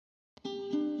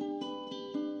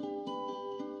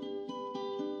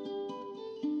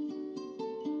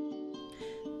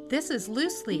This is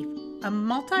Loose Leaf, a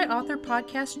multi-author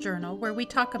podcast journal where we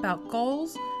talk about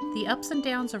goals, the ups and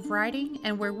downs of writing,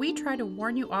 and where we try to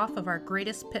warn you off of our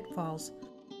greatest pitfalls.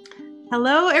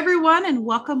 Hello, everyone, and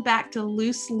welcome back to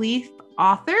Loose Leaf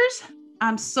Authors.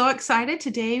 I'm so excited.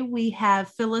 Today we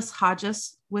have Phyllis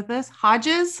Hodges with us.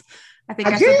 Hodges? I think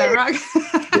I said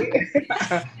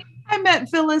that wrong. I met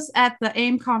Phyllis at the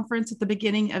AIM conference at the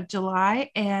beginning of July,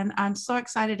 and I'm so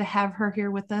excited to have her here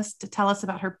with us to tell us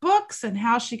about her books and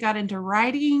how she got into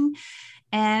writing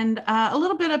and a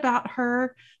little bit about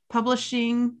her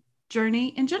publishing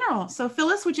journey in general. So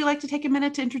Phyllis, would you like to take a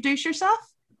minute to introduce yourself?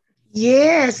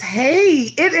 Yes.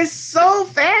 Hey, it is so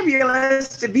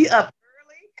fabulous to be up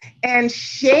early and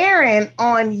sharing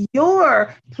on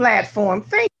your platform.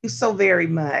 Thank you so very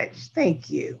much. Thank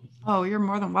you. Oh, you're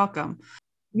more than welcome.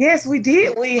 Yes, we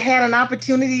did. We had an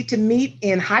opportunity to meet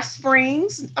in Hot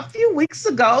Springs a few weeks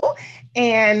ago,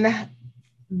 and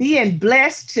being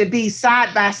blessed to be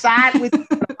side by side with you.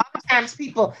 A lot of times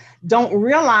people don't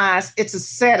realize it's a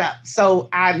setup. So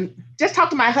I just talk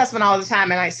to my husband all the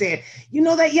time, and I said, you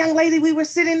know that young lady we were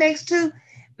sitting next to?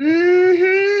 What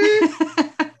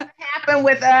happened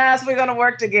with us? We're going to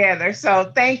work together.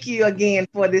 So thank you again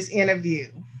for this interview.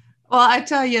 Well, I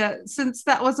tell you, since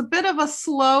that was a bit of a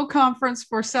slow conference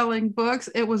for selling books,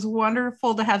 it was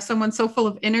wonderful to have someone so full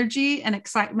of energy and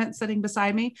excitement sitting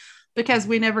beside me because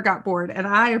we never got bored. And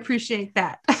I appreciate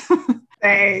that.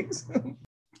 Thanks.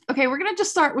 Okay, we're going to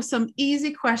just start with some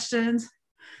easy questions.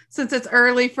 Since it's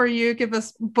early for you, give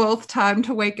us both time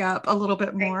to wake up a little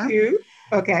bit more. Thank you.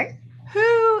 Okay.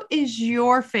 Who is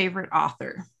your favorite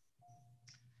author?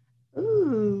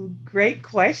 Ooh, great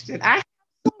question. I have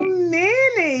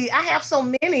so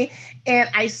many, and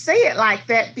I say it like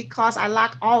that because I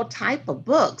like all type of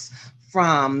books,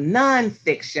 from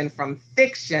nonfiction, from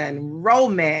fiction,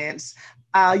 romance.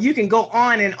 You can go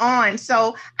on and on.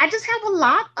 So I just have a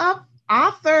lot of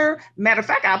author. Matter of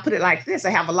fact, I'll put it like this: I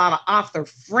have a lot of author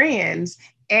friends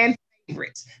and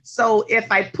favorites. So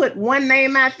if I put one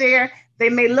name out there, they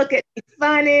may look at me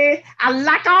funny. I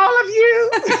like all of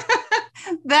you.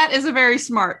 That is a very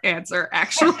smart answer,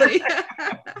 actually.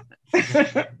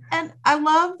 And I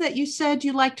love that you said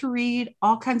you like to read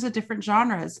all kinds of different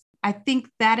genres. I think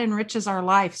that enriches our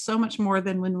life so much more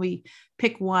than when we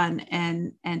pick one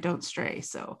and don't stray.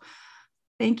 So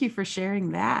thank you for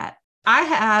sharing that.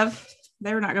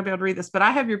 They're not going to be able to read this, but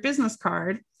I have your business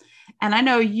card. And I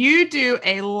know you do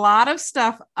a lot of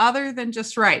stuff other than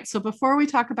just write. So before we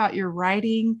talk about your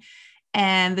writing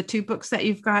and the 2 books that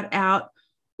you've got out,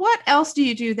 what else do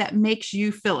you do that makes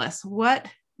you Phyllis? What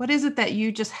is it that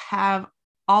you just have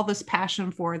all this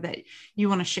passion for that you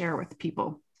want to share with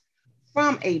people?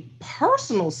 From a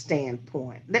personal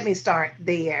standpoint, let me start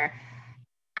there.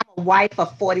 I'm a wife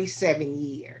of 47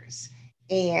 years,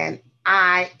 and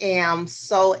I am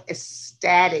so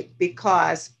ecstatic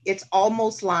because it's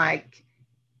almost like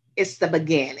it's the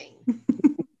beginning.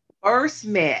 First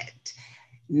met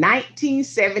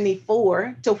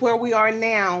 1974 to where we are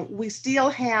now, we still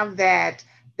have that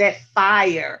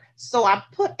fire. So I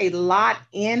put a lot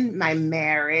in my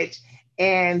marriage,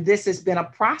 and this has been a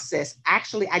process.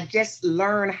 Actually, I just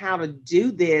learned how to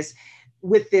do this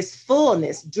with this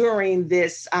fullness during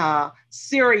this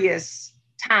serious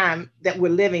time that we're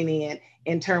living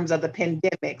in terms of the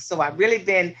pandemic. So I've really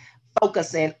been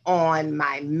focusing on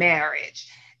my marriage.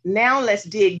 Now let's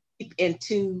dig deep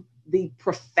into the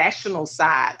professional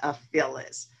side of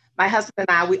Phyllis. My husband and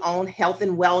I, we own health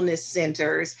and wellness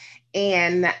centers,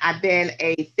 and I've been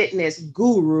a fitness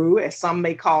guru, as some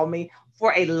may call me,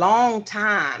 for a long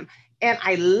time. And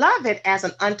I love it as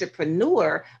an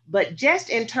entrepreneur, but just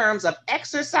in terms of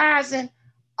exercising,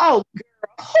 oh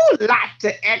girl, who like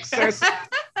to exercise?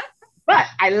 But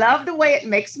I love the way it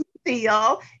makes me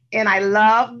feel, and I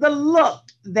love the look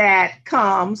that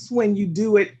comes when you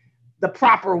do it the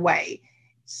proper way.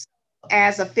 So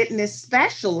as a fitness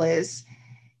specialist,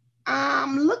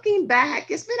 looking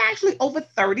back, it's been actually over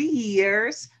 30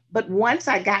 years. But once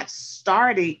I got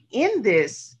started in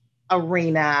this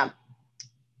arena,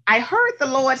 I heard the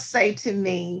Lord say to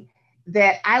me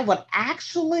that I would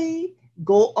actually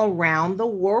go around the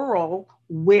world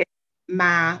with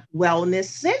my wellness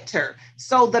center.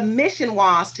 So the mission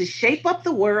was to shape up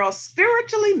the world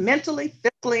spiritually, mentally,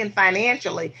 physically, and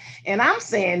financially. And I'm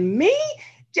saying, me,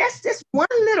 just this one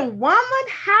little woman,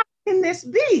 how can this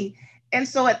be? And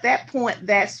so at that point,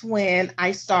 that's when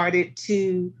I started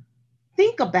to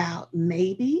think about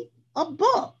maybe a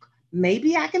book.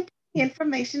 Maybe I can put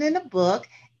information in a book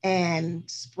and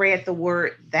spread the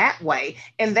word that way.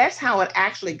 And that's how it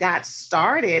actually got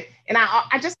started. And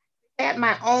I just had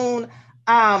my own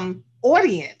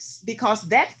audience, because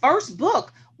that first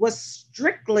book was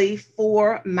strictly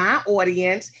for my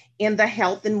audience in the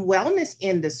health and wellness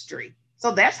industry.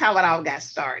 So that's how it all got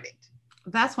started.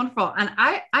 That's wonderful. And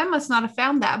I must not have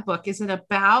found that book. Is it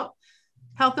about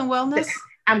health and wellness?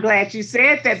 I'm glad you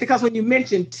said that, because when you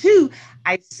mentioned two,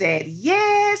 I said,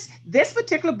 yes, this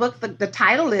particular book, the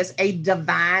title is A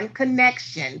Divine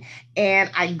Connection. And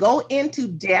I go into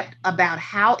depth about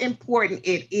how important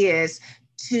it is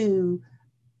to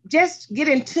just get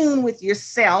in tune with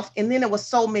yourself. And then there was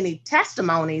so many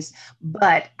testimonies,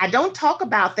 but I don't talk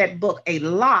about that book a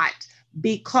lot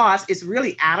because it's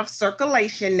really out of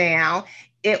circulation now.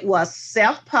 It was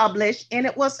self-published and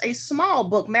it was a small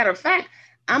book. Matter of fact,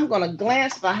 I'm going to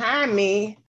glance behind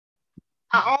me.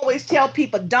 I always tell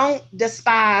people, don't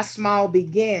despise small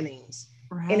beginnings.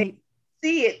 Right. And if you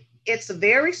see it, it's a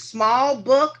very small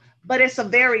book, but it's a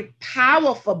very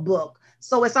powerful book.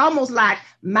 So it's almost like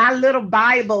my little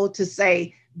Bible to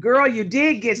say, girl, you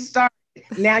did get started.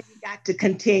 Now you got to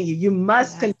continue. You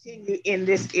must continue in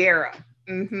this era.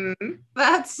 Mm-hmm.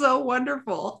 That's so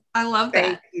wonderful. I love that.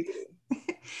 Thank you.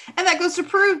 And that goes to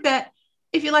prove that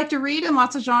if you like to read in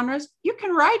lots of genres, you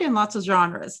can write in lots of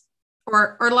genres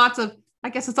or lots of, I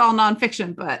guess it's all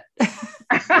nonfiction, but.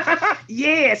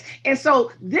 Yes. And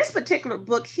so this particular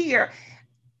book here,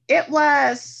 it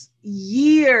was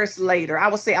years later, I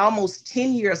would say almost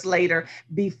 10 years later,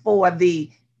 before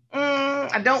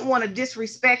I don't want to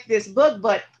disrespect this book,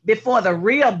 but before the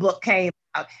real book came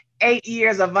out, 8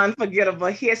 Years of Unforgettable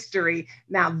History.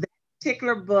 Now, that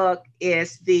particular book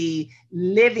is the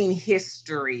living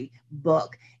history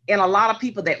book. And a lot of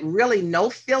people that really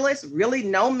know Phyllis, really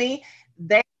know me,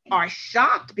 they are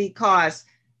shocked because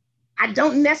I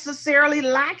don't necessarily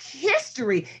like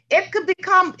history. It could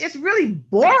become, it's really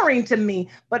boring to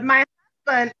me. But my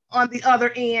husband, on the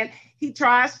other end, he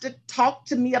tries to talk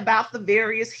to me about the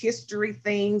various history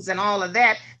things and all of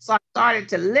that. So I started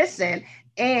to listen.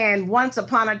 And once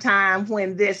upon a time,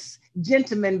 when this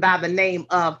gentleman by the name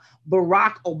of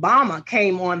Barack Obama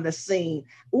came on the scene,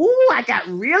 I got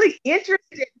really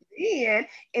interested in,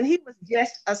 and he was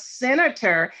just a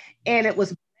senator, and it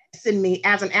was blessing me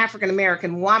as an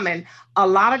African-American woman. A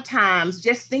lot of times,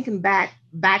 just thinking back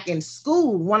in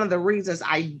school, one of the reasons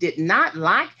I did not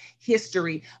like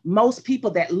history, most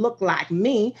people that looked like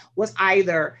me was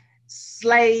either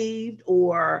slaved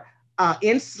or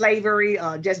in slavery,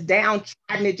 just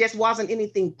downtrodden. It just wasn't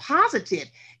anything positive.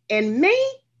 And me,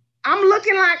 I'm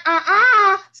looking like,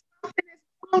 something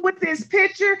is wrong with this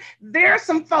picture. There are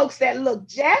some folks that look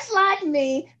just like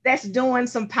me that's doing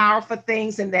some powerful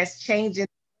things and that's changing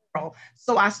the world.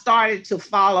 So I started to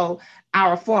follow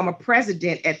our former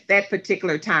president at that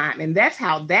particular time. And that's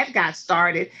how that got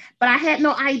started. But I had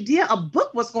no idea a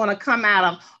book was going to come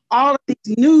out of all of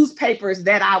these newspapers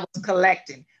that I was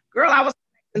collecting. Girl, I was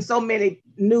in so many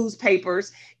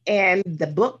newspapers, and the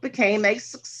book became a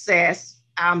success.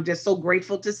 I'm just so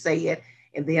grateful to say it.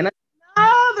 And then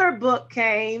another book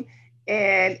came,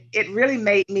 and it really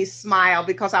made me smile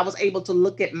because I was able to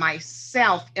look at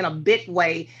myself in a big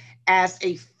way as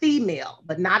a female,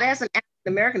 but not as an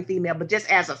African-American female, but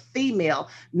just as a female,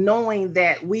 knowing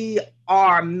that we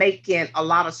are making a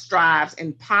lot of strides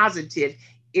in positive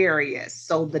areas.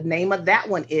 So the name of that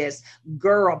one is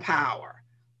Girl Power.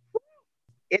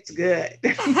 It's good.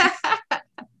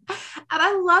 And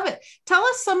I love it. Tell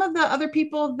us some of the other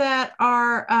people that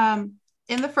are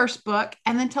in the first book,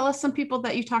 and then tell us some people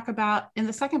that you talk about in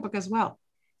the second book as well.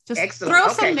 Just excellent.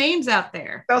 Throw some names out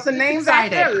there. Throw some names out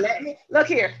there. Let me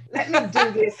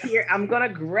do this here. I'm going to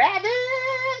grab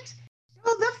it.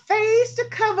 Show the face to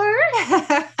cover.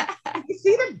 You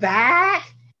see the back.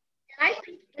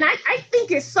 And I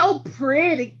think it's so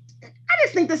pretty. I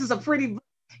just think this is a pretty book.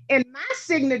 And my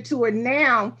signature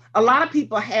now, a lot of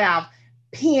people have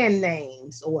pen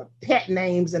names or pet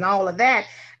names and all of that.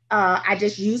 I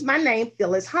just use my name,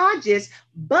 Phyllis Hodges,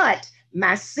 but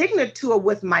my signature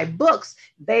with my books,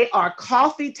 they are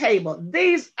coffee table.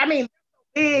 These,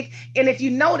 big. And if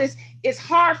you notice, it's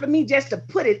hard for me just to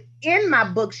put it in my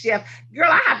bookshelf. Girl,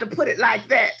 I have to put it like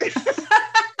that.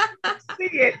 See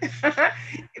it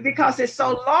because it's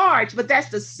so large, but that's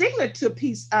the signature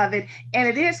piece of it. And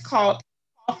it is called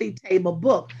Coffee Table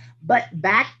Book. But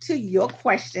back to your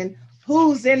question,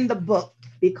 who's in the book?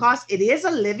 Because it is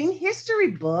a living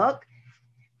history book,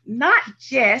 not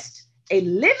just a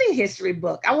living history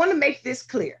book. I want to make this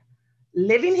clear.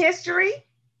 Living history,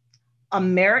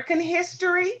 American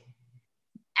history,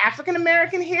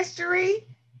 African-American history,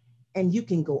 and you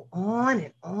can go on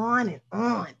and on and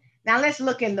on. Now let's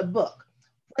look in the book.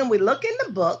 When we look in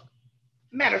the book,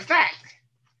 matter of fact,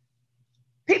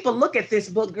 people look at this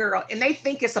book, girl, and they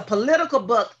think it's a political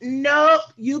book. Nope,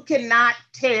 you cannot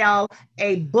tell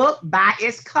a book by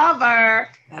its cover.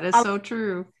 That is so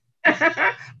true.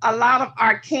 A lot of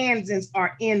Arkansans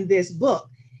are in this book.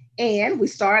 And we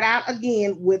start out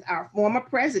again with our former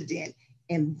president.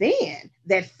 And then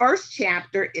that first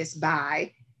chapter is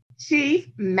by Chief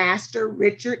Master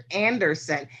Richard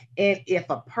Anderson. And if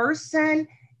a person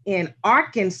in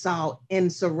Arkansas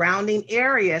and surrounding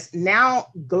areas, now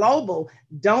global,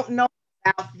 don't know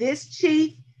about this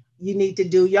chief, you need to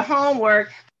do your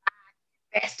homework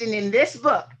investing in this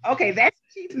book. Okay, that's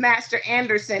Chief Master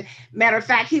Anderson. Matter of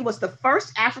fact, he was the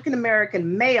first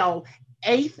African-American male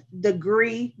 8th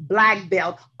degree black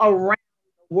belt around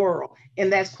the world.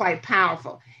 And that's quite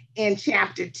powerful. In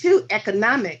chapter 2,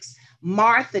 economics,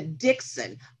 Martha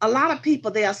Dixon. A lot of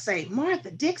people, they'll say, Martha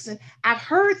Dixon, I've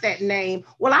heard that name.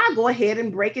 Well, I'll go ahead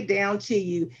and break it down to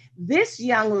you. This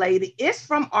young lady is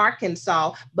from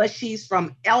Arkansas, but she's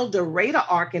from El Dorado,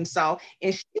 Arkansas.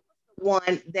 And she was the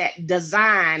one that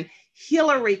designed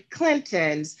Hillary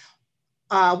Clinton's,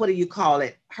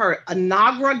 her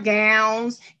inaugural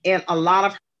gowns and a lot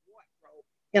of her wardrobe.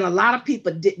 And a lot of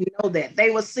people didn't know that. They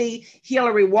would see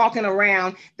Hillary walking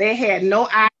around. They had no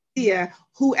idea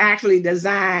who actually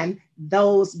designed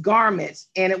those garments.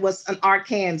 And it was an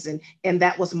Arkansan, and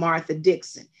that was Martha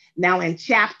Dixon. Now in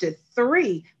chapter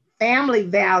 3, family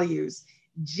values,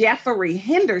 Jeffrey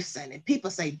Henderson. And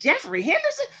people say, Jeffrey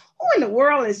Henderson? Who in the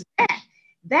world is that?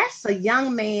 That's a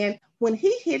young man. When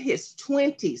he hit his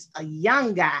 20s, a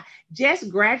young guy, just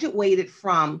graduated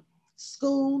from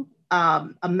school, a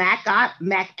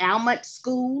McAlmont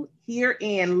school here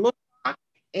in Little Rock,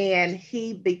 and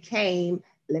he became,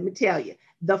 let me tell you,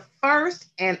 the first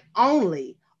and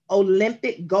only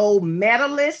Olympic gold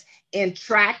medalist in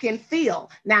track and field.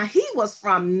 Now, he was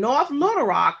from North Little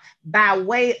Rock by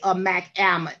way of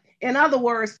McAlmont. In other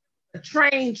words, a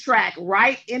train track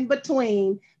right in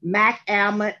between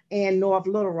McAlmont and North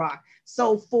Little Rock.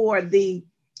 So for the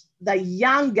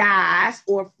young guys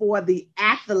or for the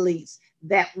athletes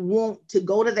that want to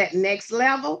go to that next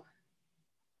level,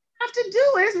 what you have to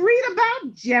do is read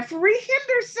about Jeffrey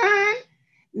Henderson.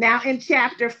 Now in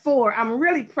chapter 4, I'm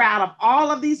really proud of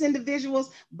all of these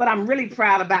individuals, but I'm really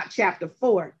proud about chapter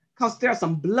 4 because there's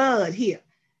some blood here.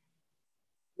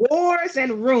 Wars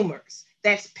and Rumors.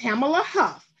 That's Pamela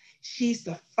Huff. She's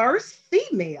the first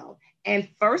female and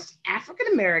first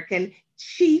African-American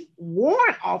chief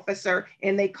warrant officer,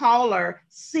 and they call her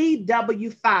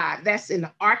CW5. That's in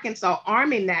the Arkansas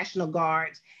Army National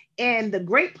Guards. And the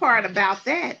great part about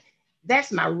that,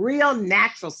 that's my real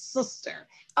natural sister.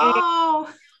 Oh,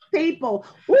 and people,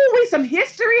 some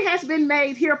history has been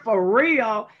made here for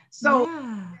real. So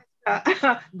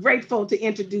yeah. Grateful to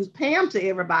introduce Pam to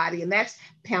everybody, and that's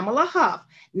Pamela Huff.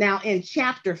 Now in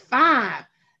chapter 5,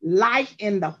 life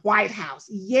in the White House.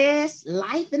 Yes,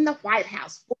 life in the White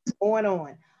House. What's going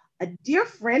on? A dear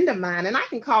friend of mine, and I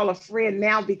can call a friend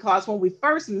now because when we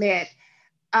first met,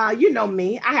 you know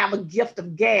me, I have a gift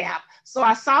of gab. So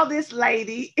I saw this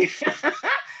lady,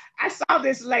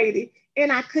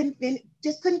 and I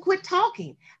couldn't quit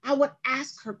talking. I would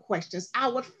ask her questions. I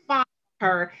would follow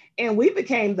her, and we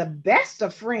became the best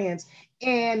of friends.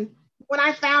 And when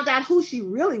I found out who she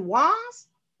really was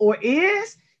or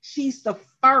is, she's the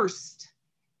first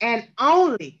and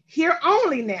only, here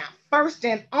only now, first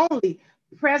and only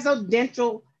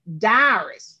presidential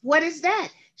diarist. What is that?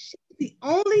 She's the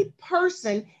only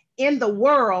person in the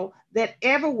world that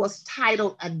ever was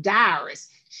titled a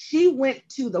diarist. She went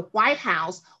to the White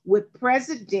House with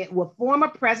former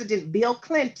President Bill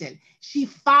Clinton. She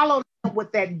followed him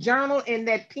with that journal and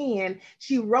that pen.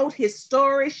 She wrote his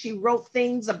stories. She wrote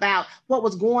things about what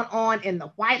was going on in the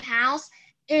White House.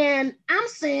 And I'm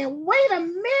saying, wait a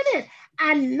minute,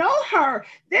 I know her.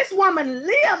 This woman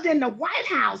lived in the White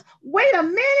House. Wait a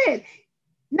minute,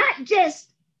 not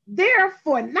just there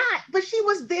for not, but she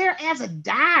was there as a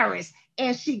diarist,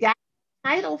 and she got a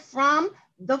title from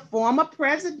the former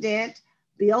president,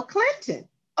 Bill Clinton.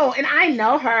 Oh, and I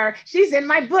know her. She's in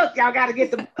my book. Y'all got to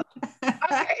get the book.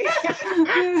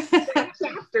 Okay.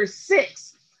 Chapter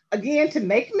 6. Again, to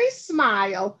make me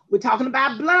smile, we're talking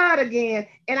about blood again.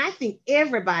 And I think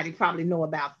everybody probably know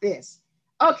about this.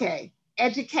 Okay,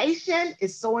 education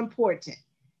is so important.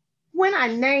 When I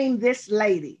name this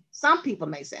lady, some people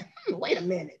may say, wait a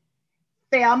minute,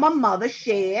 Thelma Mother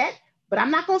Shed, but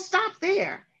I'm not gonna stop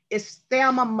there. It's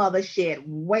Thelma Mother Shed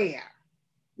where?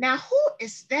 Now, who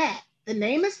is that? The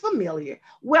name is familiar.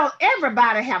 Well,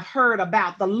 everybody have heard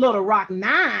about the Little Rock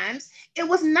Nines. It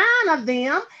was 9 of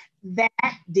them that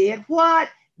did what?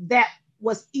 That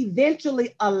was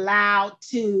eventually allowed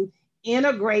to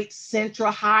Integrate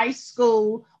Central High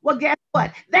School. Well, guess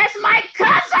what? That's my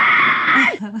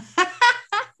cousin.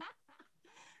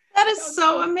 That is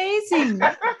so amazing.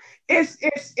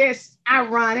 It's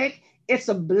ironic. It's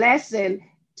a blessing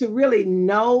to really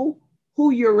know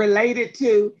who you're related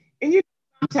to. And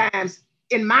sometimes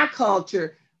in my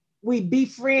culture, we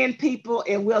befriend people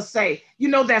and we'll say,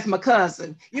 that's my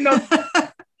cousin.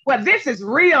 Well, this is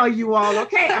real, you all,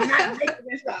 okay? I'm not making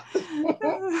this up.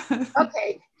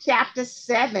 Okay, chapter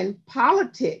 7,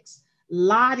 politics.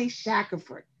 Lottie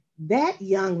Shackelford. That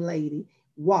young lady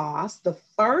was the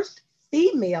first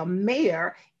female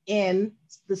mayor in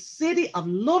the city of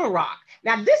Little Rock.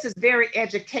 Now, this is very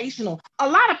educational. A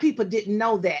lot of people didn't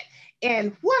know that.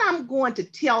 And what I'm going to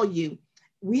tell you,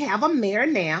 we have a mayor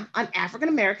now, an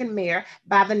African-American mayor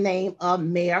by the name of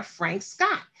Mayor Frank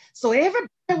Scott. So everybody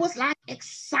was like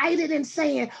excited and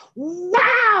saying,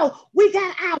 wow, we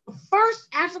got our first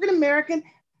African-American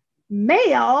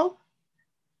male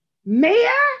mayor.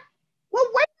 Well,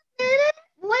 wait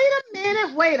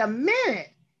a minute.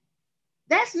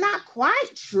 That's not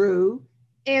quite true.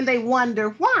 And they wonder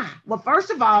why. Well,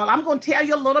 first of all, I'm going to tell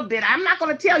you a little bit. I'm not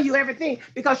going to tell you everything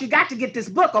because you got to get this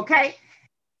book, okay?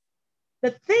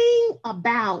 The thing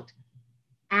about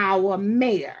our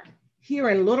mayor here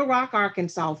in Little Rock,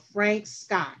 Arkansas, Frank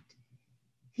Scott,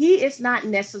 he is not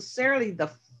necessarily the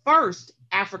first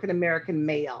African-American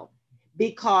male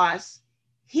because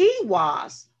he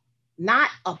was not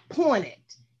appointed.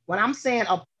 When I'm saying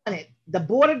appointed, the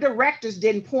board of directors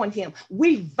didn't appoint him.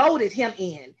 We voted him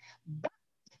in. But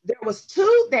there was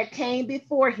two that came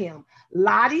before him.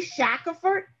 Lottie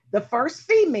Shackelford, the first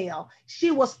female,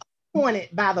 she was appointed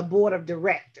by the board of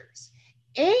directors.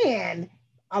 And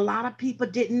a lot of people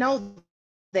didn't know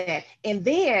that. And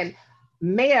then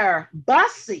Mayor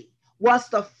Bussey was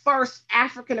the first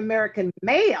African-American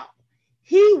male.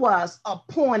 He was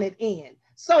appointed in.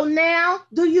 So now,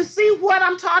 do you see what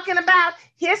I'm talking about?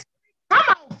 History. Come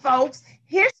on, folks.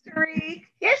 History.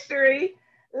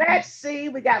 Let's see.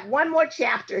 We got one more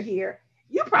chapter here.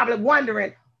 You're probably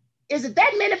wondering, is it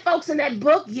that many folks in that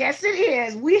book? Yes, it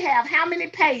is. We have how many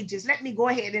pages? Let me go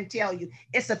ahead and tell you.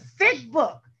 It's a thick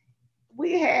book.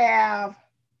 We have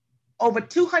over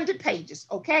 200 pages,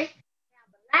 okay? Now,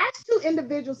 the last two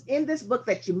individuals in this book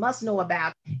that you must know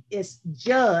about is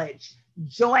Judge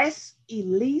Joyce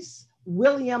Elise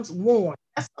Williams Warren.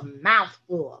 That's a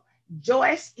mouthful.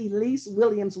 Joyce Elise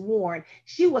Williams Warren.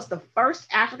 She was the first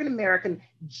African-American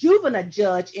juvenile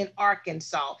judge in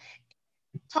Arkansas.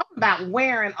 Talk about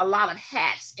wearing a lot of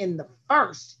hats in the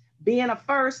first. Being a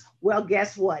first, well,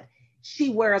 guess what? She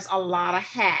wears a lot of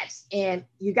hats. And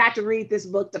you got to read this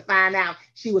book to find out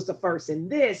she was the first in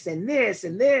this and this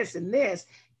and this and this.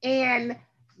 And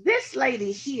this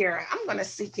lady here, I'm going to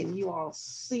see, can you all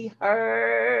see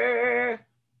her?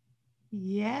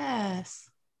 Yes.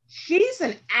 She's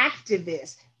an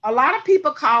activist. A lot of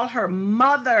people call her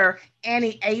Mother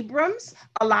Annie Abrams.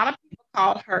 A lot of people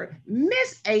call her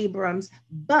Miss Abrams,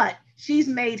 but she's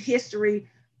made history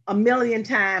a million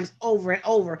times over and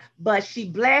over. But she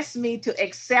blessed me to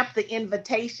accept the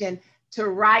invitation to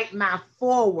write my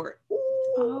foreword. Ooh.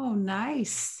 Oh,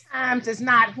 nice. Sometimes it's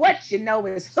not what you know,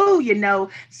 it's who you know.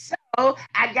 So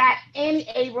I got Annie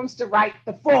Abrams to write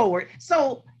the foreword.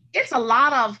 So it's a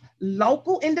lot of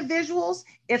local individuals.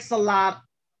 It's a lot of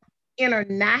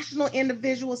international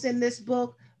individuals in this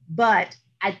book, but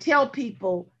I tell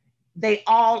people they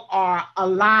all are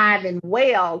alive and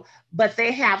well, but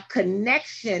they have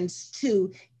connections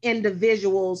to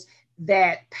individuals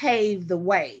that paved the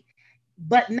way.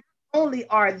 But not only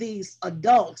are these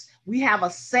adults, we have a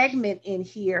segment in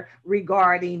here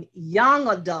regarding young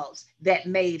adults that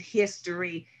made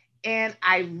history. And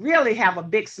I really have a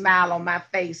big smile on my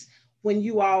face when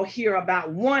you all hear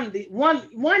about one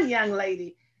young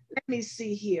lady. Let me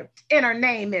see here. And her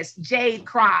name is Jade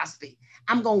Crosby.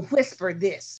 I'm going to whisper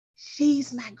this.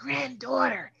 She's my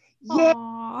granddaughter.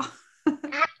 Yeah.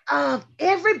 Of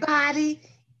everybody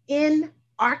in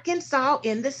Arkansas,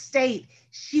 in the state,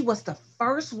 she was the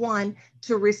first one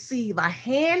to receive a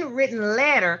handwritten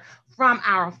letter from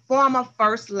our former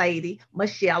First Lady,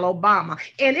 Michelle Obama.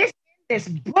 And it's in this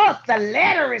book. The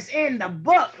letter is in the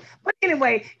book. But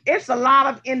anyway, it's a lot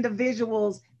of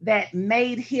individuals that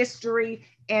made history,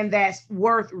 and that's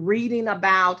worth reading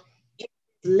about in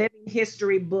this living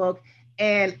history book.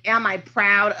 And am I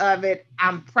proud of it?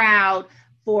 I'm proud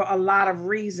for a lot of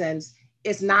reasons.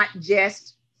 It's not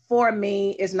just for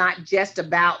me. It's not just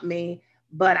about me,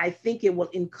 but I think it will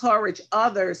encourage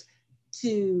others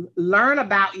to learn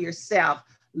about yourself,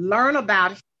 learn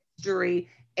about history.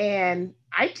 And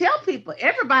I tell people,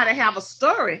 everybody have a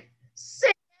story.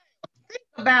 Think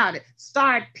about it.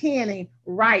 Start penning,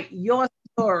 write your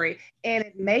story. And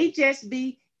it may just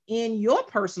be in your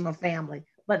personal family,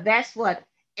 but that's what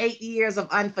 8 years of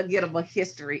unforgettable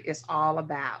history is all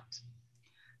about.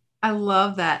 I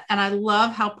love that. And I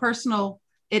love how personal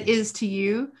it is to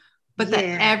you, but Yes.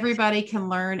 that everybody can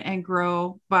learn and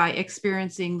grow by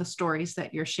experiencing the stories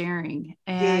that you're sharing.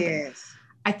 And Yes.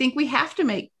 I think we have to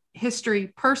make history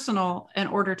personal in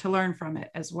order to learn from it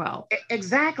as well.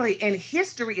 Exactly. And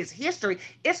history is history.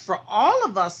 It's for all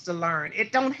of us to learn.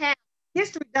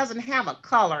 History doesn't have a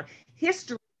color.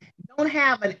 History don't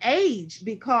have an age,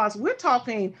 because we're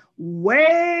talking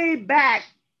way back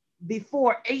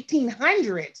before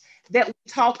 1800s that we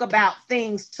talk about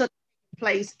things took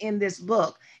place in this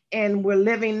book. And we're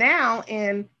living now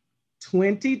in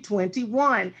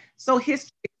 2021. So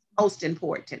history is most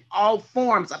important, all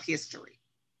forms of history.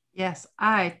 Yes,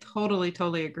 I totally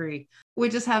agree. We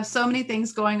just have so many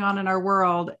things going on in our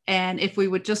world. And if we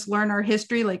would just learn our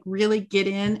history, like really get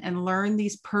in and learn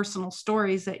these personal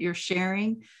stories that you're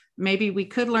sharing, maybe we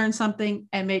could learn something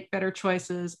and make better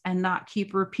choices and not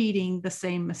keep repeating the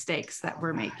same mistakes that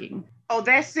we're making. Oh,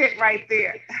 that's it right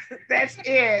there. That's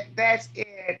it. That's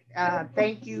it.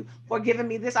 Thank you for giving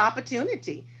me this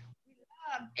opportunity.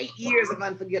 8 years of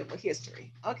unforgettable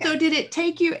history. Okay. So did it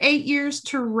take you 8 years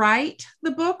to write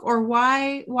the book, or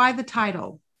why the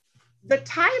title? The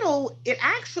title, it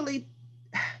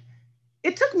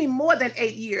took me more than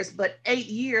 8 years, but 8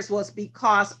 years was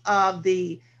because of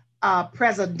the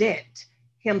president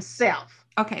himself.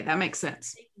 Okay, that makes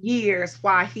sense. Years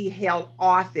while he held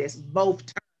office, both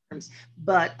terms.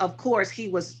 But of course, he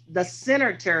was the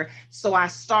senator. So I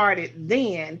started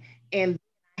then, and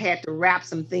I had to wrap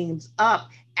some things up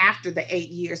after the 8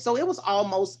 years. So it was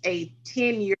almost a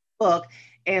 10-year book.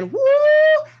 And whoo,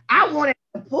 I wanted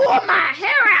to pull my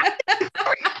hair out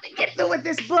to get through with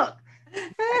this book.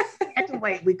 I had to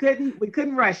wait. We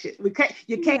couldn't rush it.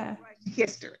 You can't rush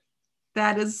history.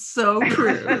 That is so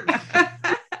true.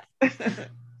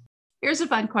 Here's a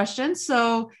fun question.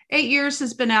 So 8 years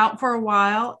has been out for a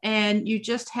while, and you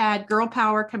just had Girl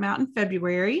Power come out in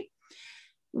February.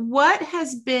 What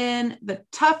has been the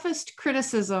toughest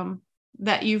criticism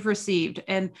that you've received?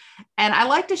 And I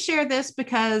like to share this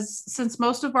because since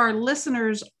most of our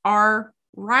listeners are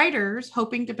writers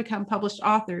hoping to become published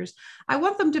authors, I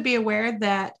want them to be aware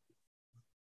that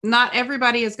not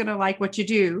everybody is going to like what you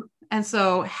do. And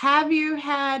so have you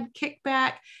had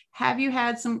kickback? Have you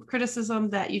had some criticism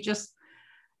that you just,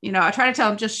 I try to tell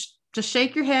them, just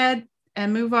shake your head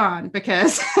and move on,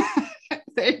 because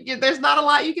there's not a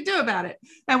lot you can do about it.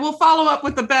 And we'll follow up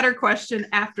with a better question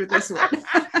after this one.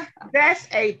 That's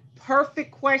a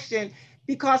perfect question,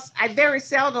 because I very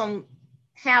seldom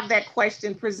have that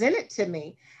question presented to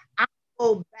me. I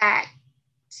go back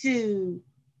to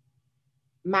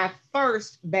my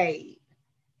first babe,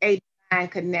 A Divine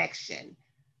Connection.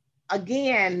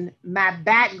 Again, my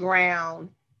background,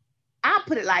 I'll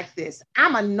put it like this.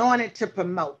 I'm anointed to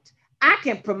promote. I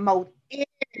can promote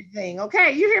anything,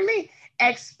 okay? You hear me?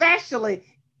 Especially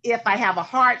if I have a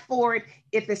heart for it,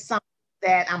 if it's something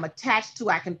that I'm attached to,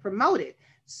 I can promote it.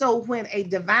 So when A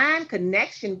Divine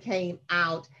Connection came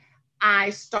out,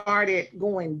 I started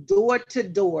going door to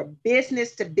door,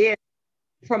 business to business,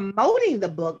 promoting the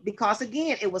book, because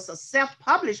again, it was a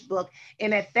self-published book.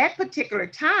 And at that particular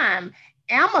time,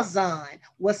 Amazon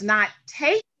was not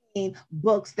taking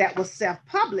books that was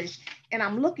self-published. And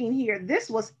I'm looking here,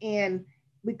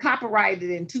 we copyrighted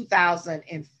in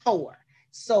 2004.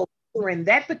 So during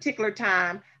that particular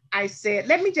time, I said,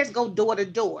 let me just go door to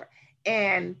door.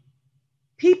 And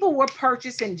people were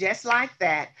purchasing just like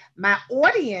that. My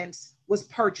audience was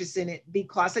purchasing it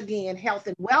because, again, health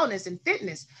and wellness and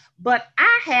fitness. But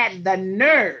I had the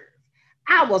nerve.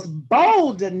 I was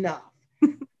bold enough,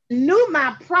 knew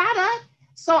my product.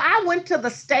 So I went to the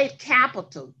state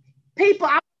capitol. People,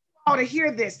 I want you all to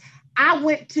hear this. I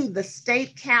went to the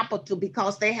state capitol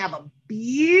because they have a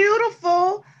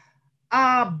beautiful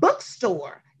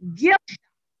bookstore.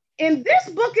 And this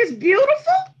book is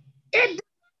beautiful. It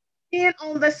is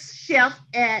on the shelf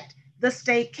at the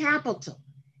state capitol.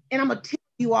 And I'm going to tell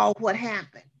you all what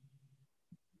happened.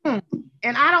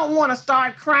 And I don't want to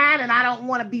start crying, and I don't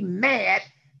want to be mad,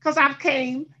 because I've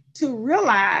came to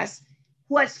realize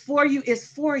what's for you is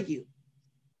for you.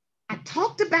 I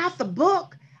talked about the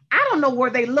book. I don't know were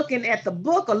they looking at the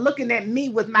book or looking at me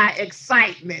with my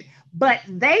excitement, but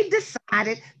they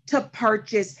decided to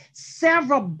purchase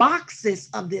several boxes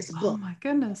of this book. Oh my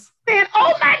goodness. And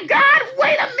oh my God,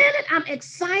 wait a minute. I'm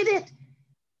excited.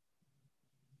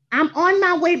 I'm on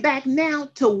my way back now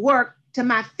to work to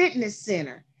my fitness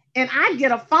center. And I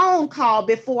get a phone call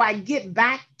before I get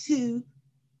back to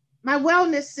my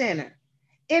wellness center.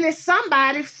 And it's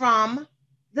somebody from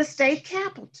the state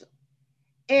capitol.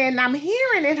 And I'm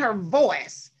hearing in her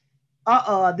voice,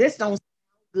 this don't sound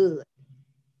good.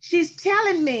 She's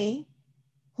telling me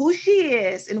who she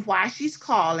is and why she's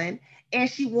calling, and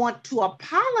she wants to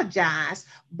apologize.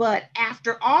 But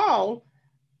after all,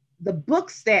 the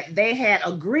books that they had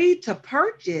agreed to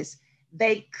purchase,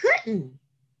 they couldn't.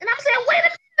 And I'm saying, wait a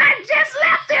minute, I just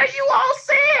left there. You all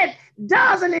said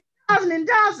dozen and dozen and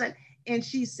dozen. And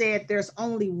she said, there's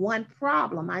only one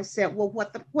problem. I said, well,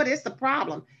 what is the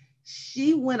problem?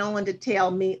 She went on to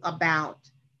tell me about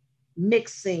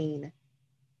mixing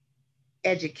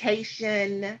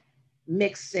education,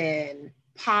 mixing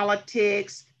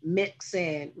politics,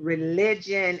 mixing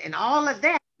religion, and all of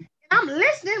that. And I'm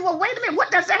listening. Well, wait a minute.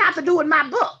 What does that have to do with my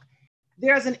book?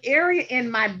 There's an area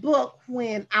in my book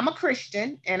when I'm a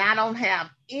Christian and I don't have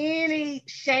any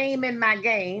shame in my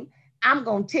game. I'm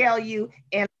going to tell you,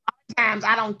 and a lot of times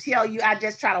I don't tell you, I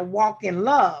just try to walk in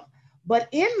love. But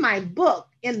in my book,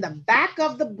 in the back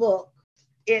of the book,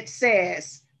 it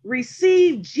says,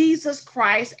 receive Jesus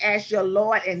Christ as your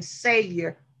Lord and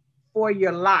Savior for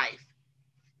your life.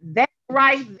 That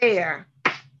right there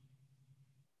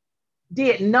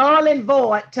did null and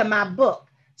void to my book.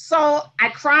 So I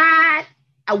cried,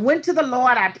 I went to the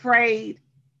Lord, I prayed,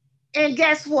 and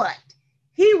guess what?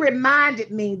 He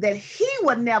reminded me that he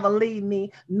would never leave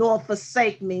me nor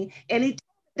forsake me. And he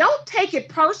don't take it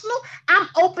personal. I'm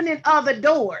opening other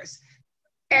doors.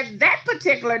 At that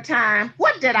particular time,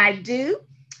 what did I do?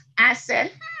 I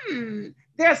said,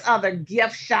 there's other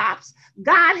gift shops.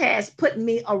 God has put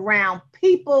me around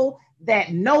people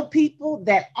that know people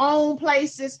that own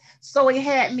places. So he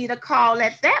had me to call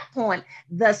at that point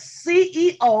the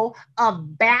CEO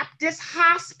of Baptist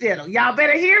Hospital. Y'all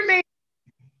better hear me.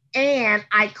 And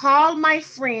I called my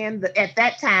friend at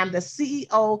that time, the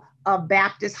CEO of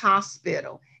Baptist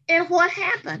Hospital. And what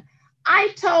happened? I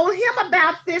told him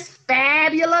about this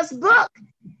fabulous book.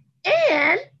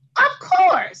 And of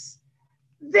course,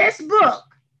 this book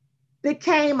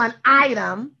became an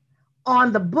item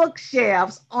on the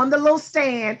bookshelves, on the little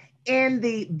stand in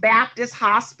the Baptist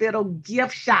Hospital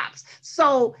gift shops.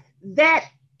 So that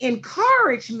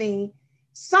encouraged me.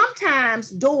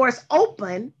 Sometimes doors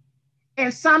open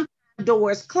and sometimes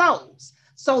doors close.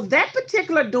 So that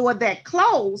particular door that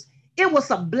closed, it was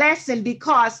a blessing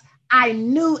because I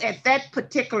knew at that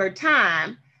particular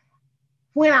time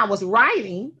when I was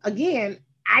writing, again,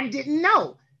 I didn't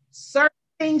know certain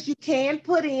things you can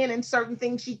put in and certain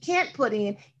things you can't put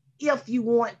in if you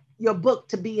want your book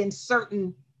to be in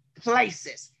certain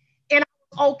places. And I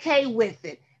was okay with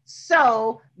it.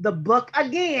 So the book,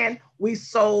 again, we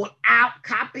sold out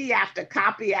copy after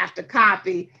copy after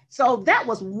copy. So that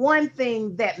was one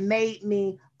thing that made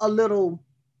me a little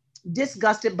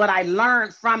disgusted, but I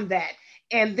learned from that.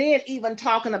 And then even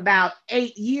talking about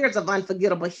 8 years of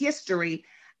unforgettable history,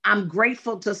 I'm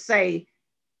grateful to say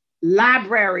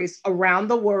libraries around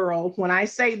the world. When I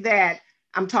say that,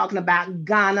 I'm talking about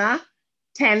Ghana,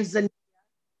 Tanzania,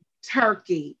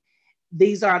 Turkey.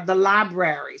 These are the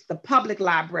libraries, the public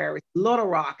libraries, Little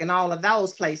Rock and all of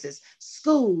those places,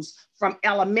 schools from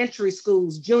elementary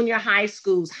schools, junior high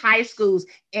schools,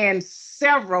 and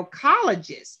several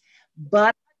colleges.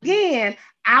 But again,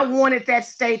 I wanted that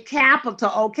state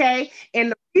capital, okay?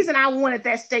 And the reason I wanted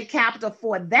that state capital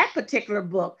for that particular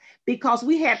book, because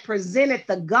we had presented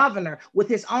the governor with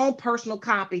his own personal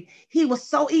copy. He was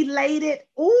so elated.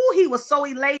 Oh, he was so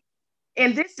elated.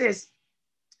 And this is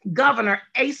Governor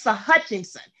Asa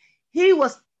Hutchinson. He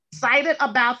was excited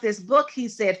about this book. He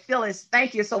said, Phyllis,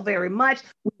 thank you so very much.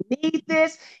 We need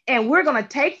this. And we're going to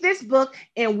take this book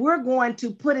and we're going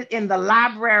to put it in the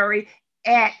library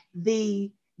at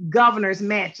the governor's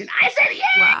mansion. I said,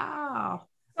 yeah. Wow.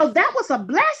 So that was a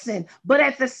blessing. But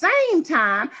at the same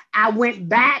time, I went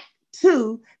back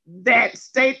to that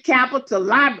state capital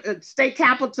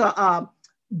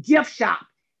gift shop.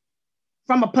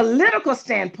 From a political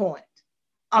standpoint,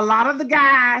 a lot of the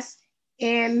guys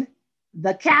in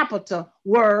the Capitol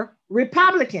were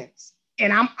Republicans.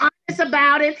 And I'm honest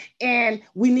about it. And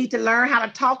we need to learn how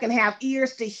to talk and have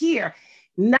ears to hear.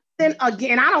 Nothing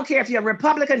again. I don't care if you're a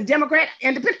Republican, Democrat,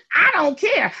 Independent. I don't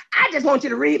care. I just want you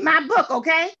to read my book,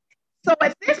 okay? So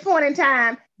at this point in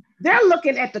time, they're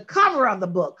looking at the cover of the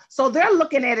book. So they're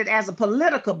looking at it as a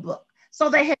political book. So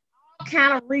they had all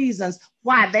kind of reasons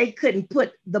why they couldn't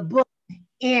put the book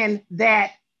in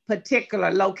that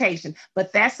particular location.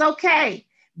 But that's okay,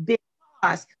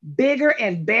 because bigger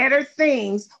and better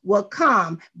things will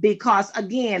come, because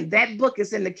again, that book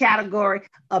is in the category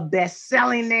of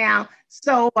best-selling now.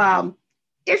 So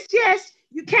it's just,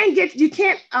 you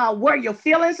can't wear your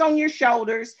feelings on your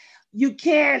shoulders. You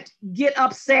can't get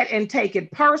upset and take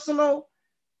it personal,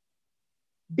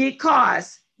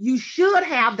 because you should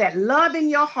have that love in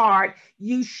your heart.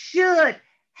 You should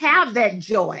have that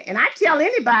joy. And I tell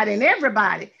anybody and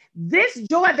everybody, this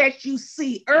joy that you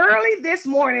see early this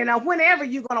morning or whenever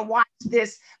you're going to watch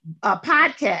this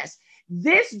podcast,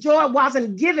 this joy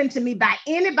wasn't given to me by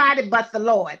anybody but the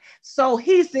Lord. So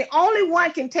he's the only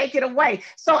one can take it away.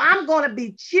 So I'm going to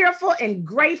be cheerful and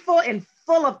grateful and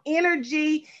full of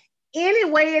energy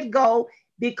any way it go,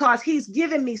 because he's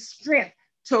given me strength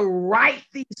to write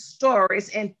these stories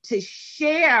and to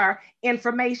share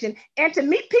information and to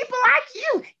meet people like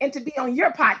you and to be on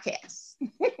your podcast.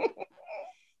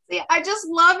 See, I just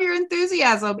love your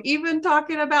enthusiasm, even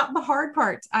talking about the hard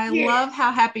parts. I love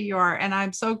how happy you are. And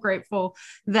I'm so grateful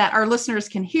that our listeners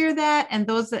can hear that. And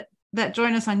those that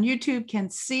join us on YouTube can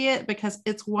see it, because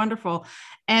it's wonderful.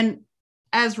 And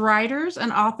as writers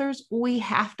and authors, we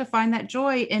have to find that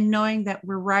joy in knowing that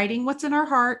we're writing what's in our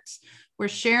hearts. We're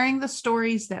sharing the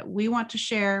stories that we want to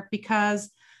share, because,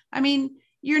 I mean,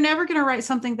 you're never going to write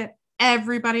something that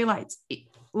everybody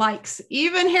likes.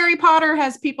 Even Harry Potter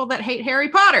has people that hate Harry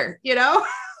Potter, you know?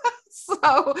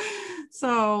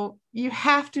 So you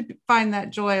have to find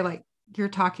that joy like you're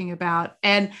talking about.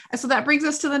 And so that brings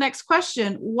us to the next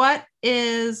question. What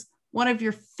is one of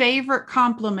your favorite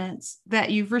compliments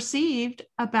that you've received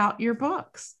about your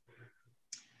books?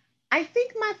 I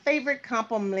think my favorite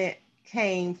compliment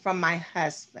came from my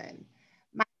husband.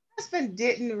 My husband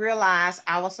didn't realize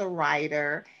I was a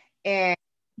writer, and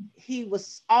he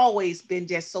was always been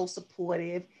just so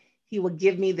supportive. He would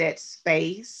give me that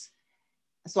space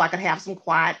so I could have some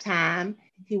quiet time.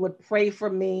 He would pray for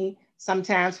me.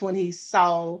 Sometimes when he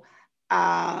saw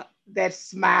that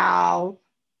smile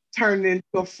turned into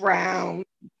a frown,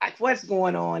 like, what's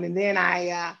going on? And then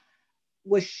I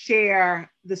would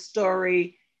share the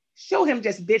story, show him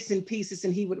just bits and pieces,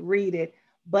 and he would read it.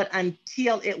 But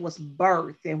until it was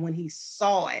birthed, and when he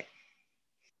saw it,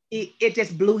 it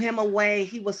just blew him away.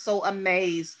 He was so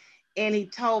amazed. And he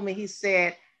told me, he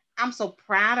said, I'm so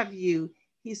proud of you.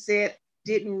 He said,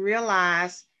 didn't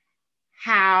realize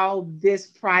how this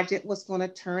project was going to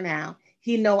turn out.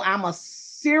 He know I'm a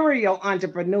serial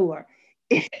entrepreneur.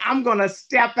 I'm going to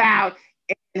step out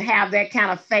and have that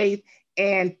kind of faith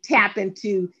and tap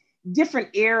into different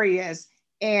areas.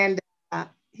 And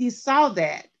he saw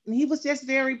that, and he was just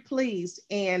very pleased.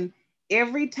 And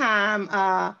every time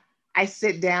I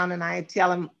sit down and I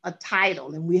tell him a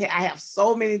title, and I have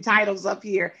so many titles up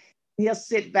here, he'll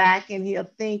sit back and he'll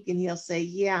think and he'll say,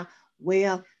 yeah,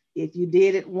 well, if you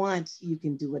did it once, you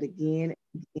can do it again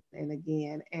and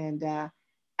again. And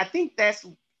I think that's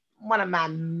one of my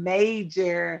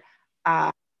major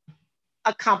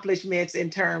accomplishments in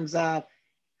terms of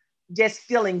just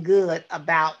feeling good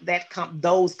about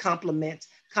those compliments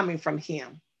coming from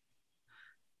him.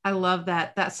 I love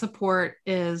that. That support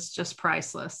is just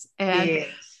priceless. And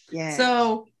yes.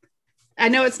 So I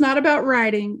know it's not about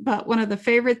writing, but one of the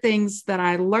favorite things that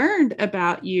I learned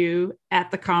about you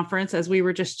at the conference, as we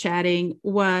were just chatting,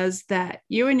 was that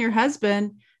you and your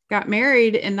husband got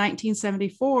married in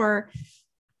 1974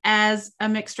 as a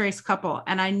mixed race couple.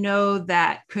 And I know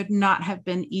that could not have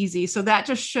been easy. So that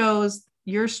just shows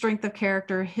your strength of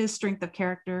character, his strength of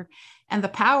character, and the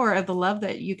power of the love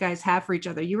that you guys have for each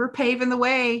other. You were paving the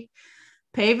way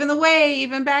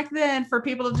even back then for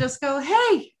people to just go,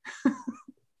 hey,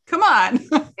 come on.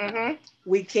 Mm-hmm.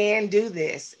 We can do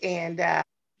this. And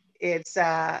it's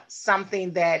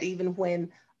something that even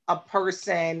when a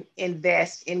person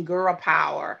invests in Girl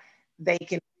Power, they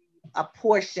can be a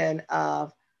portion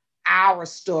of our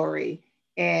story,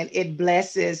 and it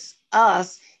blesses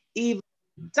us even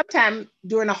sometimes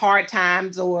during the hard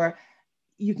times, or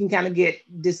you can kind of get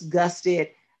disgusted.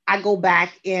 I go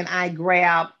back and I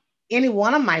grab any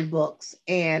one of my books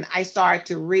and I start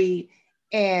to read.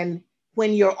 And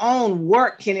when your own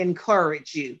work can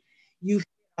encourage you, you hit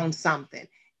on something.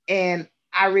 And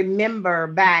I remember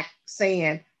back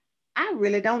saying, I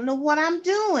really don't know what I'm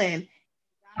doing.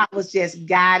 I was just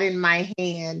guiding my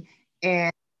hand.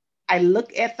 And I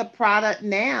look at the product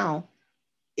now.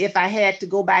 If I had to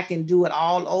go back and do it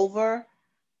all over,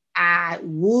 I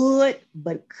would,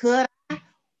 but could I?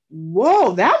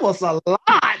 Whoa, that was a lot.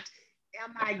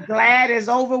 Am I glad it's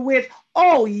over with?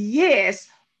 Oh, yes.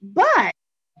 But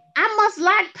I must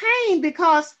lack pain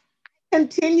because I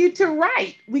continue to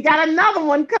write. We got another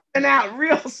one coming out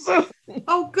real soon.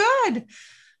 Oh, good.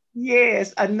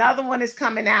 Yes, another one is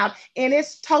coming out, and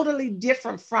it's totally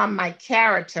different from my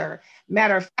character.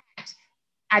 Matter of fact,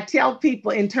 I tell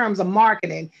people in terms of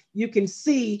marketing, you can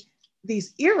see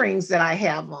these earrings that I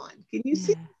have on. Can you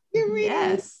see the earrings?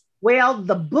 Yes. Well,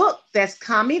 the book that's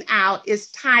coming out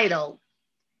is titled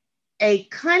A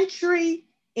Country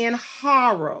in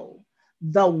Horror.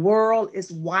 The World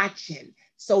is Watching.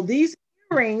 So these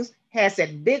earrings has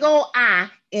that big old eye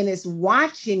and it's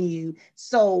watching you.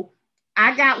 So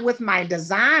I got with my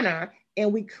designer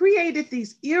and we created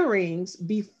these earrings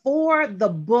before the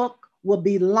book will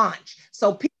be launched.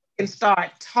 So people can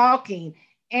start talking.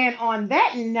 And on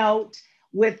that note,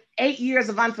 with 8 years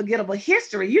of unforgettable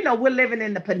history, you know, we're living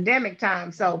in the pandemic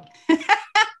time. So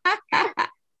I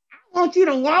want you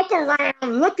to walk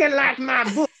around looking like my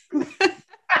book.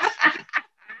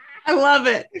 I love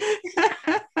it.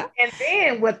 And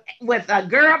then with a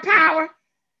girl power,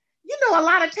 you know, a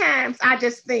lot of times I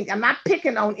just think, I'm not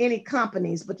picking on any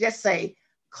companies, but just say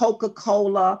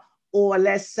Coca-Cola or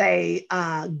let's say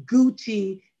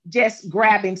Gucci, just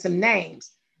grabbing some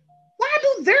names. Why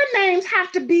do their names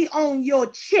have to be on your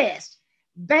chest?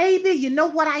 Baby, you know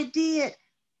what I did?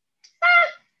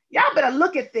 Y'all better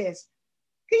look at this.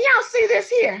 Can y'all see this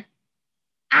here?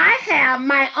 I have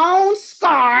my own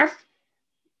scarf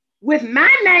with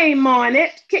my name on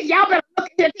it. Y'all better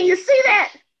look at it. Can you see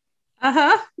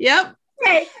that? Yep.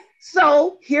 Okay,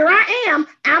 so here I am.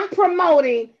 I'm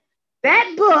promoting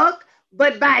that book,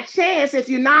 but by chance, if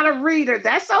you're not a reader,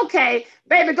 that's okay.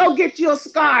 Baby, go get you a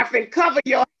scarf and cover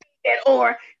your head.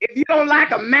 Or if you don't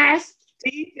like a mask,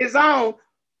 to each his own,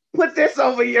 put this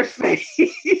over your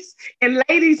face. And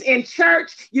ladies in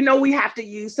church, you know, we have to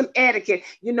use some etiquette.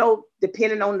 You know,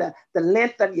 depending on the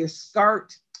length of your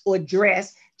skirt or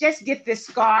dress, just get this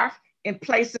scarf and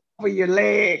place it over your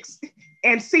legs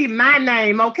and see my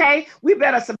name, okay? We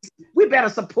better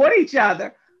support each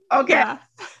other, okay? Yeah.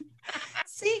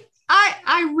 See,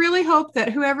 I really hope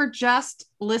that whoever just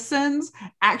listens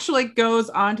actually goes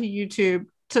onto YouTube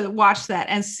to watch that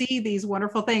and see these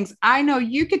wonderful things. I know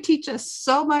you could teach us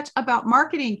so much about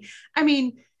marketing. I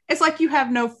mean, it's like you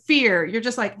have no fear. You're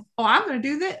just like, oh, I'm going to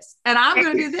do this and I'm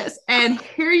going to do this. And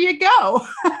here you go.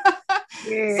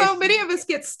 Yes. So many of us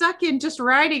get stuck in just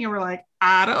writing and we're like,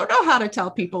 I don't know how to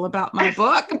tell people about my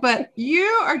book, but you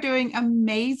are doing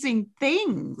amazing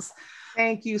things.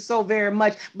 Thank you so very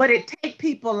much. But it takes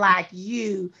people like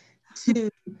you to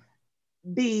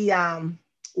be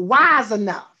wise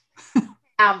enough,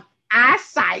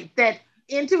 eyesight, that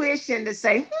intuition to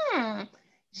say,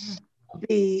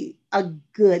 be a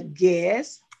good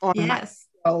guest on my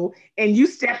show. And you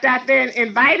stepped out there and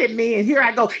invited me, and here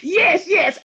I go. Yes,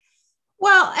 yes.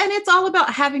 Well, and it's all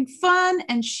about having fun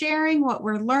and sharing what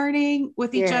we're learning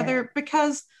with each other,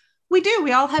 because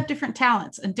we all have different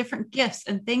talents and different gifts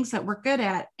and things that we're good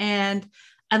at. And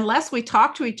unless we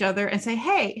talk to each other and say,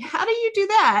 hey, how do you do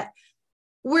that?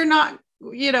 We're not,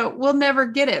 we'll never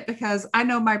get it, because I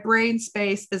know my brain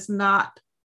space is not,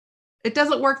 it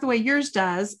doesn't work the way yours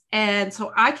does. And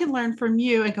so I can learn from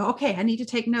you and go, okay, I need to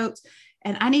take notes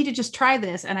and I need to just try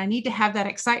this. And I need to have that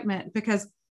excitement, because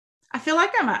I feel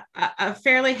like I'm a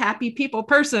fairly happy people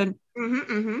person,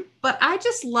 but I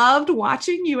just loved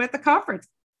watching you at the conference.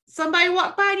 Somebody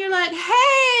walked by and you're like,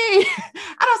 hey, and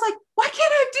I was like, why can't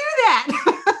I do that?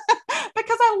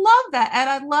 Because I love that. And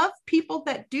I love people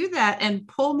that do that and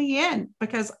pull me in,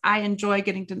 because I enjoy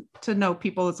getting to know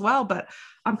people as well. But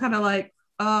I'm kind of like,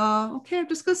 okay, I'm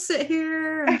just going to sit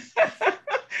here. And,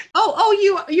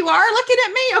 you are looking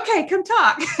at me? Okay, come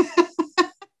talk.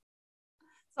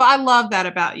 So I love that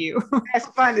about you. That's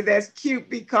funny. That's cute,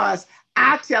 because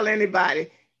I'll tell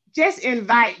anybody, just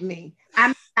invite me. I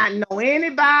may not know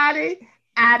anybody.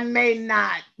 I may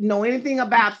not know anything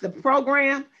about the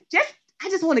program. I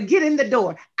just want to get in the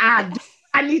door. I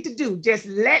need to do. Just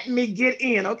let me get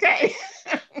in, okay?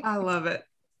 I love it.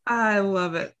 I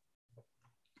love it.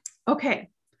 Okay.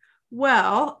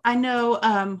 Well, I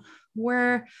know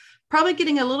we're probably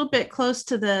getting a little bit close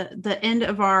to the end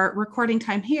of our recording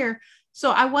time here.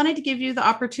 So I wanted to give you the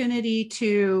opportunity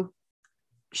to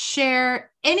share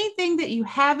anything that you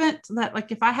haven't, that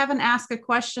like if I haven't asked a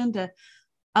question, to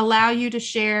allow you to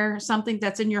share something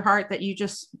that's in your heart that you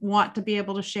just want to be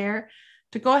able to share,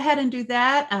 to go ahead and do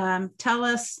that. Tell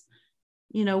us,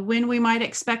 when we might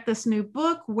expect this new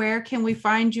book, where can we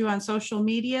find you on social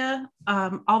media,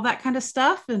 all that kind of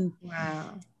stuff. And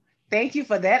wow. Thank you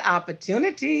for that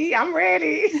opportunity. I'm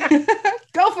ready.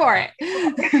 Go for it.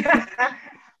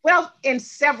 Well, in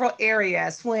several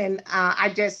areas, when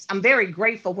I'm very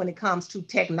grateful when it comes to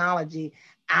technology.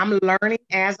 I'm learning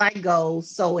as I go.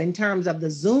 So in terms of the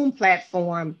Zoom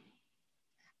platform,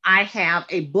 I have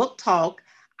a book talk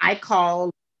I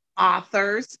call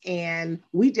authors, and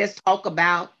we just talk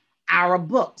about our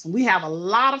books. We have a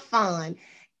lot of fun.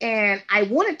 And I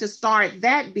wanted to start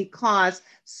that because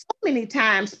so many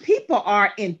times people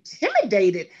are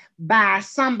intimidated by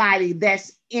somebody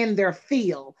that's in their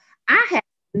field. I have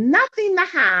nothing to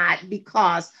hide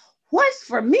because what's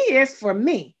for me is for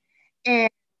me. And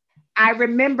I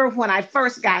remember when I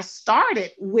first got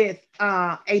started with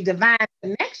a divine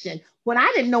connection, when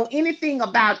I didn't know anything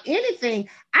about anything,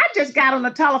 I just got on the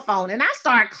telephone and I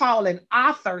started calling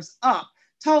authors up,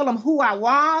 told them who I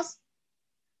was,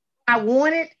 I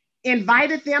wanted,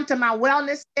 invited them to my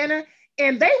wellness center,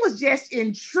 and they was just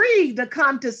intrigued to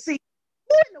come to see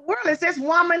who in the world is this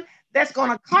woman that's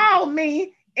going to call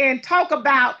me and talk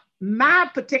about my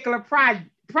particular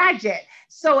project.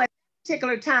 So at that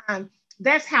particular time,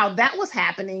 that's how that was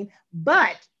happening.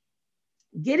 But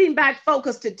getting back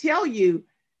focused to tell you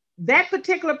that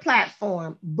particular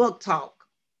platform, Book Talk,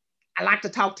 I like to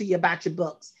talk to you about your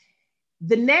books.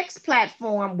 The next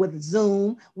platform with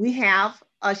Zoom, we have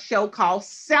a show called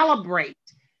Celebrate,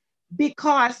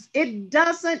 because it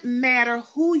doesn't matter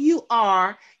who you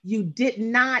are, you did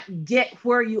not get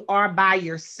where you are by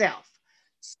yourself.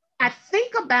 So I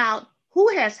think about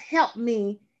who has helped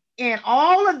me in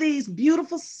all of these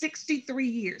beautiful 63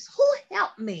 years. Who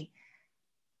helped me?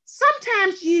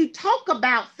 Sometimes you talk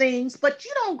about things, but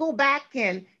you don't go back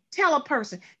and tell a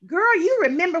person, girl, you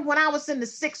remember when I was in the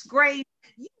 6th grade,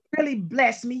 you really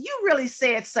blessed me. You really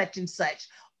said such and such.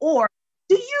 Or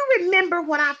do you remember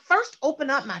when I first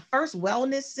opened up my first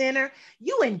wellness center?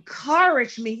 You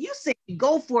encouraged me. You said,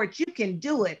 go for it. You can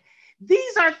do it.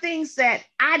 These are things that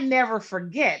I never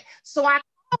forget. So I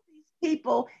call these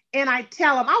people and I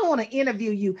tell them, I want to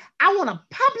interview you. I want to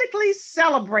publicly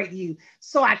celebrate you.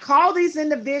 So I call these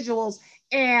individuals,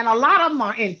 and a lot of them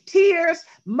are in tears.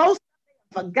 Most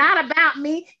forgot about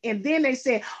me. And then they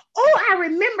say, oh, I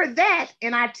remember that.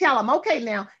 And I tell them, okay,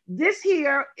 now this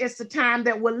here is the time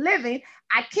that we're living.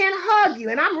 I can't hug you.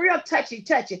 And I'm real touchy.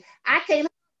 I can't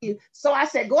hug you. So I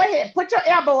said, go ahead, put your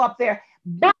elbow up there.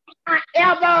 Bump my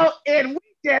elbow, and we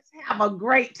just have a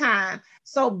great time.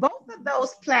 So both of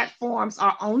those platforms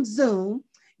are on Zoom.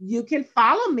 You can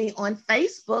follow me on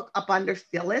Facebook up under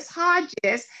Phyllis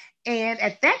Hodges. And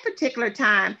at that particular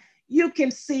time, you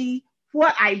can see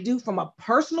what I do from a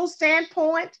personal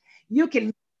standpoint. You can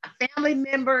meet my family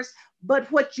members,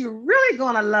 but what you're really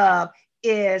going to love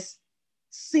is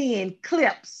seeing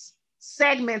clips,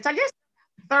 segments, I guess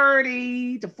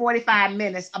 30 to 45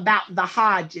 minutes about the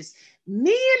Hodges.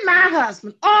 Me and my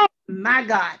husband, oh my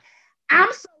God, I'm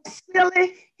so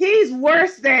silly. He's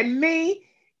worse than me.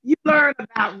 You learn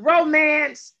about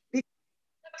romance,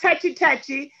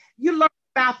 touchy. You learn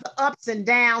about the ups and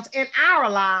downs in our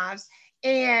lives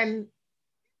and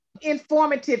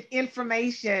informative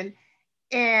information.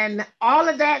 And all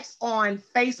of that's on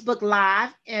Facebook Live,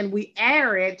 and we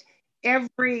air it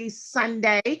every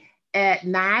Sunday at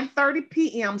 9:30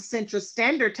 p.m. Central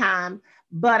Standard Time.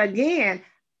 But again,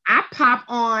 I pop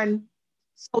on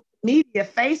social media,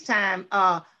 FaceTime,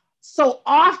 so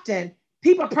often.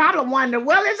 People probably wonder,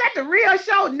 well, is that the real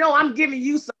show? No, I'm giving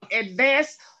you some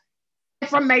advanced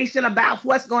information about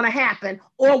what's going to happen,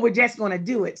 or we're just going to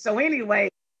do it. So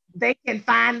anyway, they can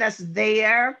find us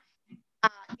there.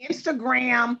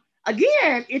 Instagram.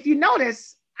 Again, if you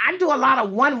notice, I do a lot of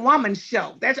one-woman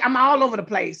show. I'm all over the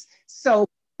place. So when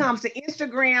it comes to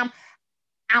Instagram,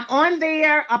 I'm on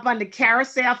there up under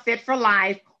Carousel Fit for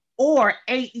Life or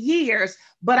 8 years,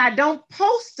 but I don't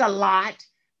post a lot.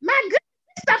 My goodness,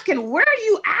 this stuff can wear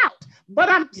you out. But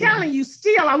I'm telling you,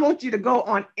 still, I want you to go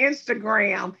on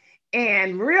Instagram.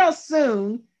 And real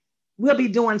soon, we'll be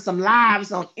doing some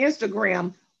lives on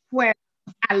Instagram where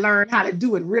I learned how to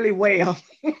do it really well.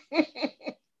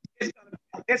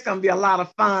 It's going to be a lot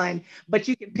of fun. But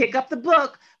you can pick up the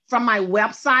book from my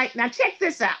website. Now, check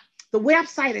this out. The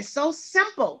website is so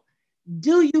simple.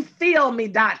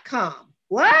 DoYouFeelMe.com.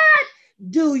 What?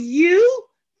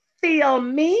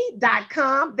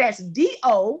 DoYouFeelMe.com. That's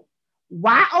DoYou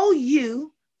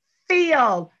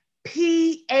Feel.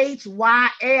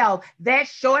 PHYL.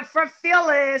 That's short for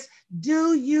Phyllis.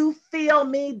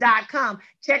 DoYouFeelMe.com.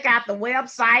 Check out the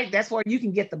website. That's where you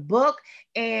can get the book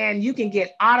and you can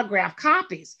get autographed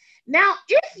copies. Now,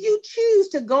 if you choose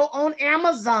to go on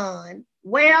Amazon,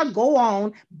 well, go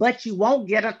on, but you won't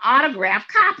get an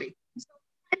autographed copy. So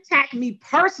contact me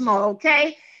personal,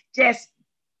 okay? Just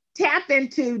tap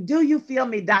into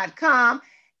DoYouFeelMe.com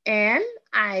and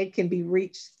I can be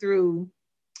reached through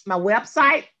my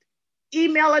website,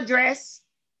 email address,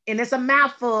 and it's a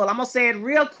mouthful. I'm going to say it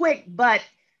real quick, but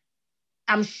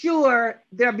I'm sure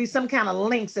there'll be some kind of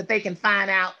links that they can find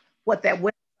out what that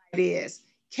website is.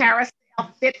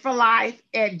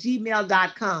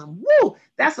 CarouselFitForLife@gmail.com. Woo,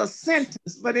 that's a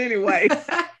sentence, but anyway.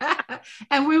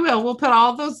 And we'll put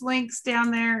all those links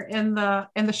down there in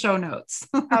the show notes.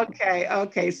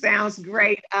 Okay. Sounds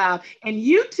great. And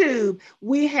YouTube,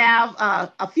 we have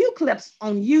a few clips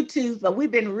on YouTube, but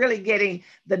we've been really getting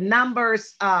the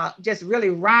numbers just really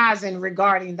rising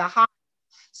regarding the holiday.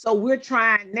 So we're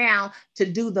trying now to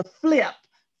do the flip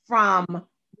from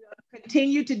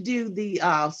continue to do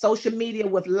the social media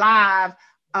with live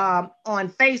on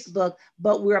Facebook,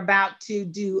 but we're about to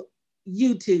do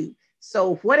YouTube.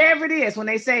 So whatever it is, when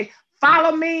they say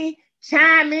follow me,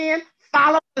 chime in,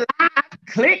 follow live,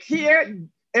 click here,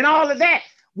 and all of that,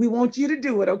 we want you to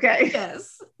do it, okay?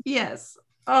 Yes.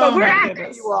 So we're out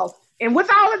there, you all. And with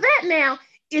all of that now,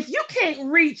 if you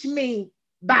can't reach me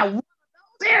by one of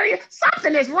those areas,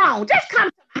 something is wrong. Just come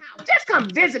to my house. Just come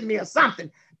visit me or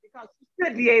something, because you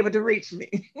should be able to reach me.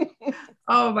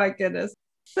 Oh my goodness.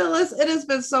 Phyllis, it has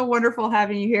been so wonderful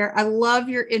having you here. I love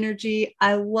your energy.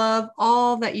 I love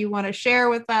all that you want to share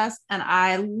with us. And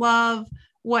I love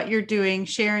what you're doing,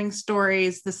 sharing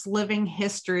stories, this living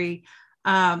history.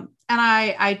 And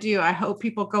I hope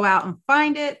people go out and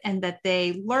find it, and that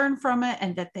they learn from it,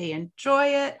 and that they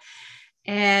enjoy it.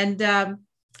 And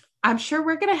I'm sure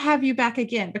we're going to have you back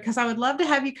again, because I would love to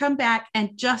have you come back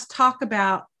and just talk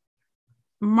about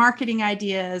marketing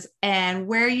ideas and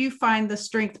where you find the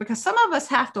strength, because some of us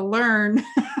have to learn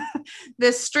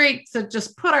this strength to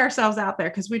just put ourselves out there,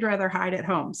 because we'd rather hide at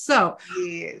home. So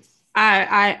yes,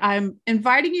 I'm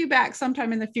inviting you back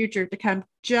sometime in the future to come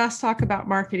just talk about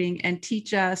marketing and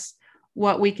teach us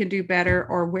what we can do better,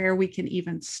 or where we can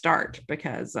even start,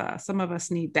 because some of us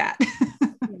need that.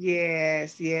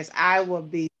 yes, I will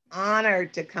be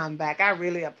honored to come back. I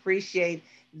really appreciate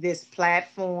this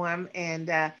platform,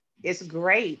 and it's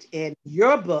great. And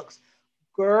your books,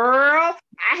 girl,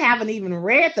 I haven't even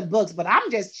read the books, but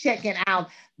I'm just checking out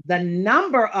the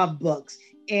number of books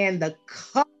and the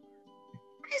cover.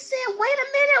 I said, wait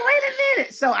a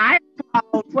minute. So I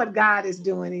know what God is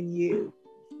doing in you.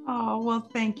 Oh, well,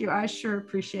 thank you. I sure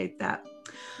appreciate that.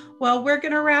 Well, we're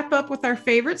going to wrap up with our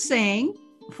favorite saying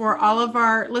for all of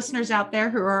our listeners out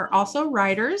there who are also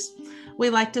writers.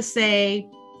 We like to say,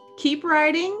 keep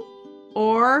writing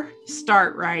or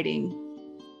start writing.